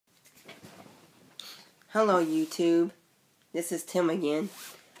Hello YouTube, this is Tim again.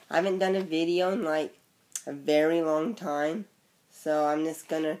 I haven't done a video in like a very long time, so I'm just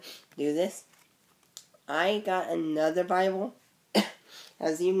gonna do this. I got another Bible.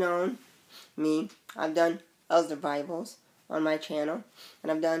 As you've known me, I've done other Bibles on my channel, and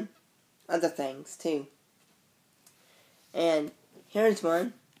I've done other things too. And here's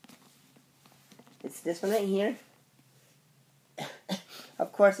one. It's this one right here.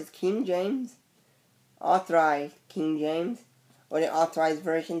 Of course, it's King James. Authorized King James, or the Authorized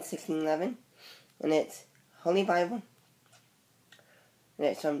Version 1611, and it's Holy Bible, and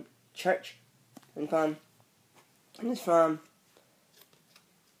it's from church, and it's from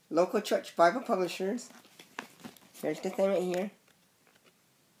local church Bible publishers. Here's the thing right here.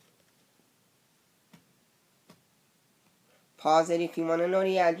 Pause it if you want to know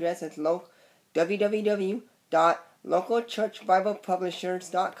the address. It's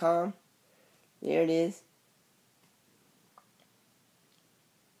www.localchurchbiblepublishers.com. There it is.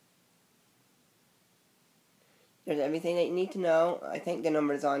 There's everything that you need to know. I think the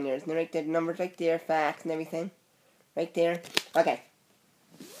number's on there. Isn't it right there? The number's right there. Facts and everything. Right there. Okay.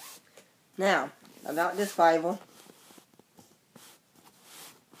 Now, about this Bible.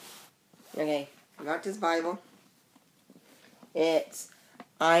 Okay. About this Bible. It's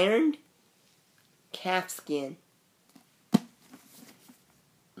ironed calfskin.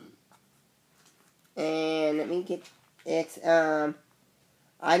 And let me get it's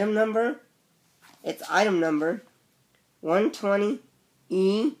item number 120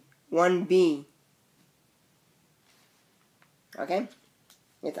 E1B. Okay?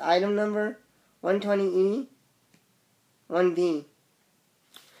 It's item number 120 E1B.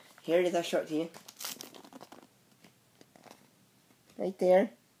 Here it is, I'll show it to you. Right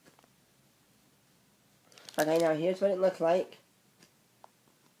there. Okay, now here's what it looks like.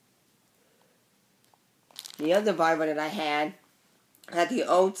 The other Bible that I had the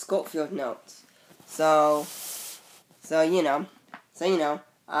old Schofield notes. So you know,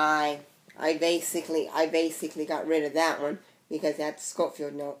 I basically got rid of that one because it had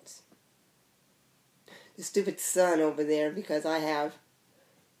Schofield notes. The stupid sun over there, because I have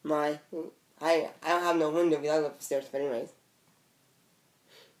I don't have no window because I live upstairs, but anyways.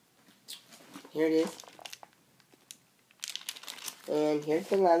 Here it is. And here's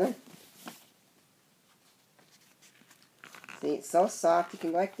the leather. See, it's so soft, you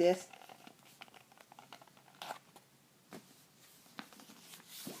can go like this.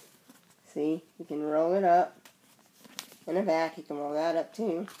 See, you can roll it up. In the back, you can roll that up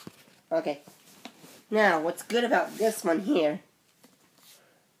too. Okay. Now, what's good about this one here,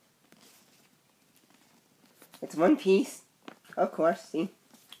 it's one piece, of course, see?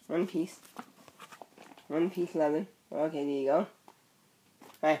 One piece leather. Okay, there you go.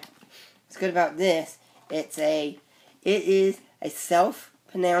 Alright. What's good about this, it is a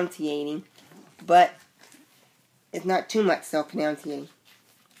self-pronunciating, but it's not too much self-pronunciating.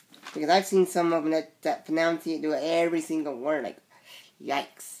 Because I've seen some of them that pronunciate, do every single word, like,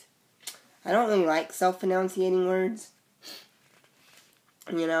 yikes. I don't really like self-pronunciating words,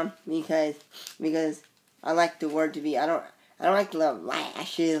 you know, because I like the word to be, I don't like the little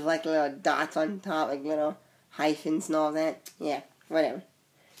lashes, like little dots on top, like little hyphens and all that. Yeah, whatever.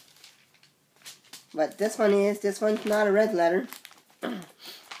 But this one's not a red letter.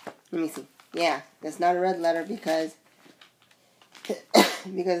 Let me see. Yeah, it's not a red letter because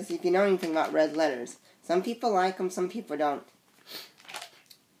if you know anything about red letters, some people like them, some people don't.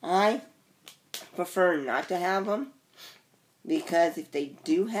 I prefer not to have them because if they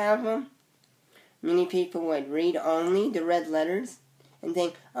do have them, many people would read only the red letters and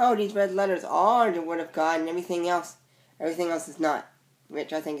think, oh, these red letters are the Word of God and everything else is not,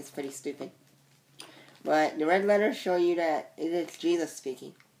 which I think is pretty stupid. But the red letters show you that it is Jesus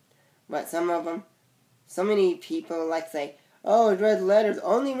speaking. But some of them, so many people like to say, oh, red letters,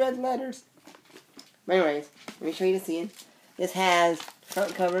 only red letters. But anyways, let me show you the scene. This has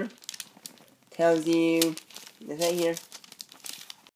front cover, tells you, this right here,